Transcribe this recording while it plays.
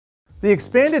The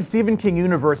expanded Stephen King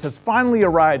universe has finally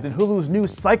arrived in Hulu's new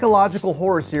psychological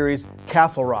horror series,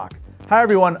 Castle Rock. Hi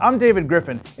everyone, I'm David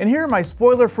Griffin, and here are my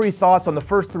spoiler-free thoughts on the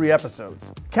first 3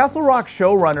 episodes. Castle Rock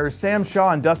showrunners Sam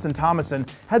Shaw and Dustin Thomason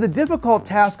had the difficult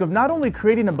task of not only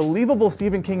creating a believable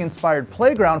Stephen King-inspired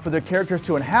playground for their characters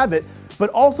to inhabit, but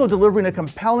also delivering a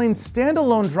compelling,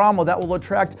 standalone drama that will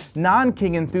attract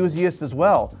non-King enthusiasts as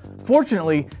well.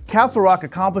 Fortunately, Castle Rock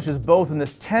accomplishes both in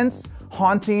this tense,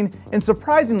 haunting, and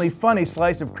surprisingly funny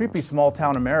slice of creepy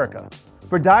small-town America.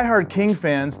 For die-hard King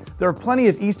fans, there are plenty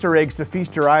of Easter eggs to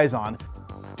feast your eyes on.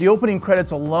 The opening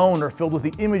credits alone are filled with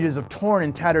the images of torn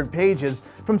and tattered pages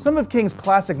from some of King's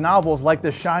classic novels like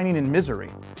The Shining and Misery.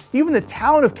 Even the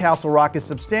town of Castle Rock is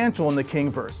substantial in the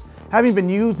Kingverse, having been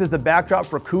used as the backdrop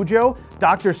for Cujo,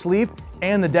 Dr. Sleep,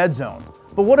 and The Dead Zone.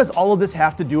 But what does all of this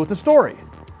have to do with the story?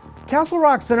 Castle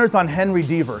Rock centers on Henry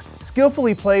Deaver,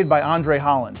 skillfully played by André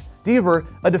Holland. Deaver,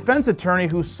 a defense attorney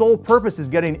whose sole purpose is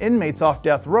getting inmates off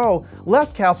death row,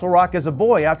 left Castle Rock as a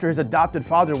boy after his adopted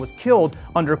father was killed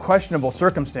under questionable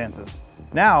circumstances.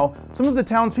 Now, some of the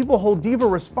townspeople hold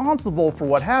Deaver responsible for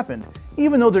what happened,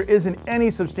 even though there isn't any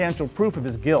substantial proof of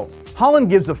his guilt. Holland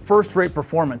gives a first-rate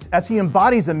performance as he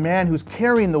embodies a man who's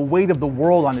carrying the weight of the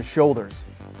world on his shoulders.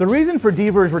 The reason for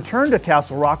Deaver's return to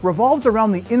Castle Rock revolves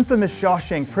around the infamous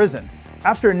Shawshank prison.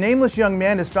 After a nameless young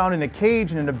man is found in a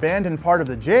cage in an abandoned part of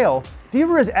the jail,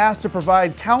 Deaver is asked to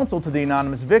provide counsel to the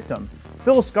anonymous victim.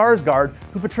 Bill Skarsgård,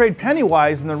 who portrayed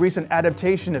Pennywise in the recent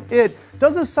adaptation of It,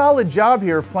 does a solid job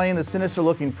here of playing the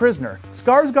sinister-looking prisoner.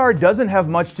 Skarsgård doesn't have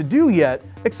much to do yet,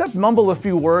 except mumble a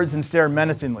few words and stare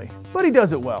menacingly, but he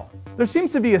does it well. There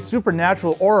seems to be a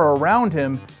supernatural aura around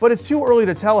him, but it's too early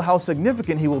to tell how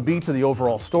significant he will be to the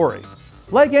overall story.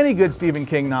 Like any good Stephen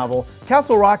King novel,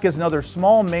 Castle Rock is another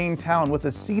small Maine town with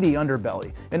a seedy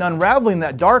underbelly, and unraveling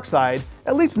that dark side,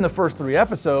 at least in the first 3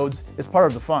 episodes, is part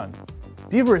of the fun.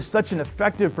 Deaver is such an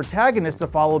effective protagonist to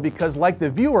follow because, like the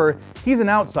viewer, he's an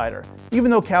outsider, even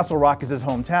though Castle Rock is his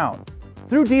hometown.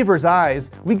 Through Deaver's eyes,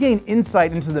 we gain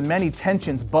insight into the many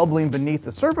tensions bubbling beneath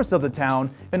the surface of the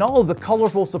town and all of the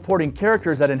colorful supporting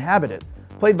characters that inhabit it,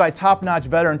 played by top-notch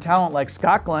veteran talent like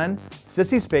Scott Glenn,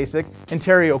 Sissy Spacek, and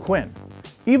Terry O'Quinn.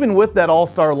 Even with that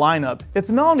all-star lineup,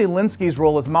 it's Melanie Lynskey's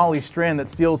role as Molly Strand that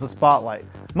steals the spotlight.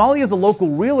 Molly is a local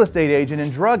real estate agent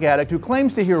and drug addict who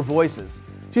claims to hear voices.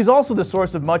 She's also the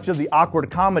source of much of the awkward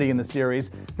comedy in the series,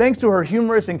 thanks to her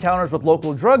humorous encounters with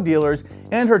local drug dealers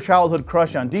and her childhood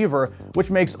crush on Deaver, which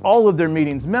makes all of their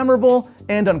meetings memorable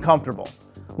and uncomfortable.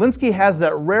 Lynskey has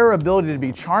that rare ability to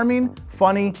be charming,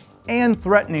 funny, and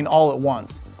threatening all at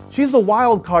once. She's the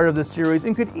wild card of this series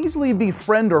and could easily be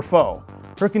friend or foe.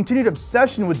 Her continued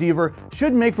obsession with Deaver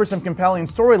should make for some compelling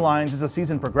storylines as the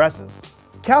season progresses.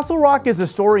 Castle Rock is a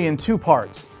story in 2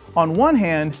 parts. On one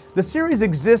hand, the series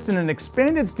exists in an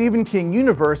expanded Stephen King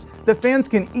universe that fans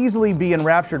can easily be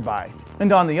enraptured by.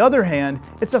 And on the other hand,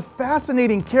 it's a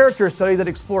fascinating character study that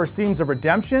explores themes of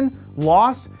redemption,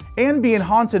 loss, and being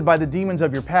haunted by the demons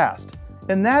of your past.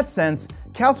 In that sense,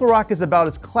 Castle Rock is about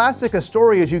as classic a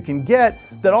story as you can get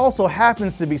that also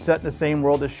happens to be set in the same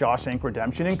world as Shawshank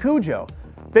Redemption and Cujo.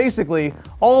 Basically,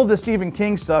 all of the Stephen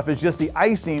King stuff is just the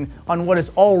icing on what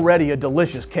is already a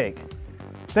delicious cake.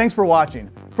 Thanks for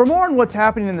watching. For more on what's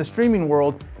happening in the streaming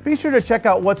world, be sure to check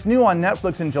out what's new on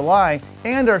Netflix in July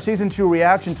and our Season 2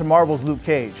 reaction to Marvel's Luke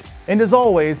Cage. And as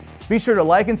always, be sure to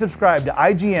like and subscribe to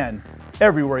IGN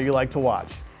everywhere you like to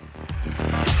watch.